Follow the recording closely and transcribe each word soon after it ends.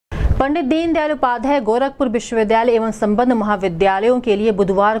पंडित दीनदयाल उपाध्याय गोरखपुर विश्वविद्यालय एवं संबद्ध महाविद्यालयों के लिए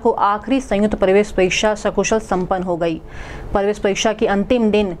बुधवार को आखिरी संयुक्त प्रवेश परीक्षा सकुशल संपन्न हो गई। प्रवेश परीक्षा के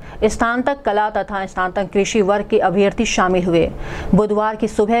अंतिम दिन स्नातक कला तथा स्नातक कृषि वर्ग के अभ्यर्थी शामिल हुए। बुधवार की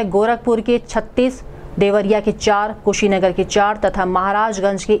सुबह गोरखपुर के 36, देवरिया के 4, कुशीनगर के 4 तथा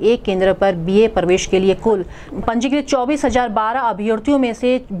महाराजगंज के 1 केंद्र पर बीए प्रवेश के लिए कुल पंजीकृत 24,012 अभ्यर्थियों में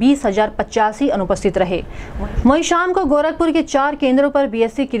से 20,085 अनुपस्थित रहे। वहीं शाम को गोरखपुर के 4 केंद्रों पर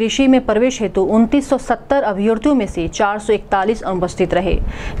बीएससी कृषि में प्रवेश हेतु 2970 अभ्यर्थियों में से 441 अनुपस्थित रहे।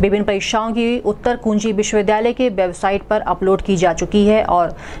 विभिन्न परीक्षाओं की उत्तर कुंजी विश्वविद्यालय के वेबसाइट पर अपलोड की जा चुकी है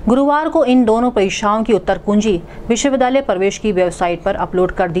और गुरुवार को इन दोनों परीक्षाओं की उत्तर कुंजी विश्वविद्यालय प्रवेश की वेबसाइट पर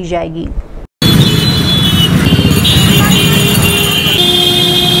अपलोड कर दी जाएगी।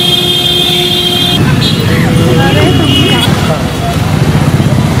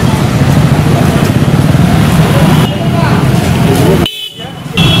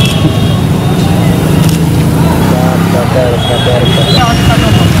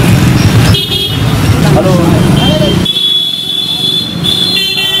 हेलो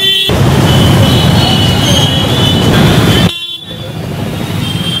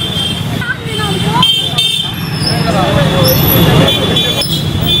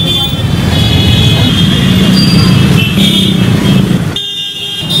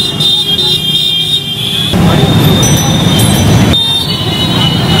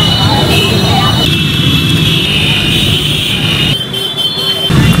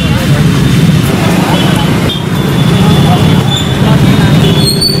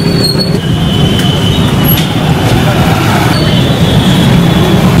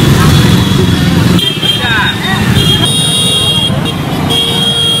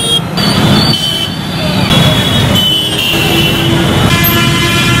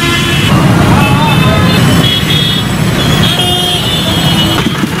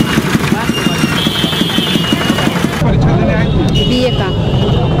बीए का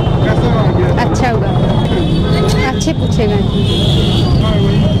अच्छा होगा, अच्छे पूछे गए।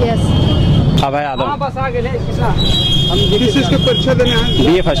 यस। हाँ भाई आदम बस आ गए। किस चीज की परीक्षा देने हैं?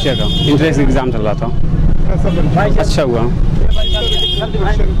 बीए फर्स्ट ईयर का इंट्रेंस एग्जाम चल रहा था। अच्छा हुआ।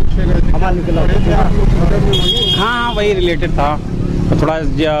 हाँ वही रिलेटेड था, तो थोड़ा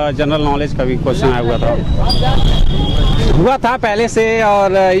जनरल नॉलेज का भी क्वेश्चन आया हुआ था पहले से,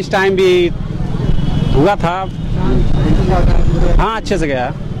 और इस टाइम भी हुआ था। हाँ अच्छे से गया।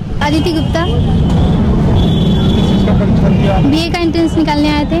 आदित्य गुप्ता बीए का एंट्रेंस निकालने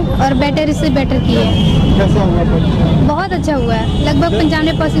आए थे और बेटर इससे बेटर किए। कैसा हुआ? बहुत अच्छा हुआ है, लगभग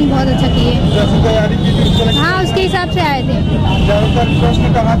 95% बहुत अच्छा किए। तैयारी की? हाँ उसके हिसाब से आए थे। ज्यादातर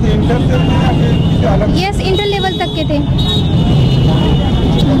प्रश्न कहाँ थे? इंटर से? यस, इंटर लेवल तक के थे।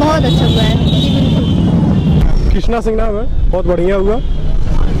 बहुत अच्छा हुआ है जी, बिल्कुल। कृष्णा सिंह नाम है। बहुत बढ़िया हुआ।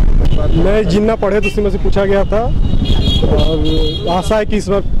 मैं जिन्ना पढ़े तो उसमें से पूछा गया था और आशा है कि इस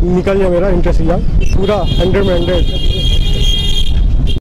बार निकल जाए मेरा इंट्रेंस एग्जाम पूरा 100 में 100।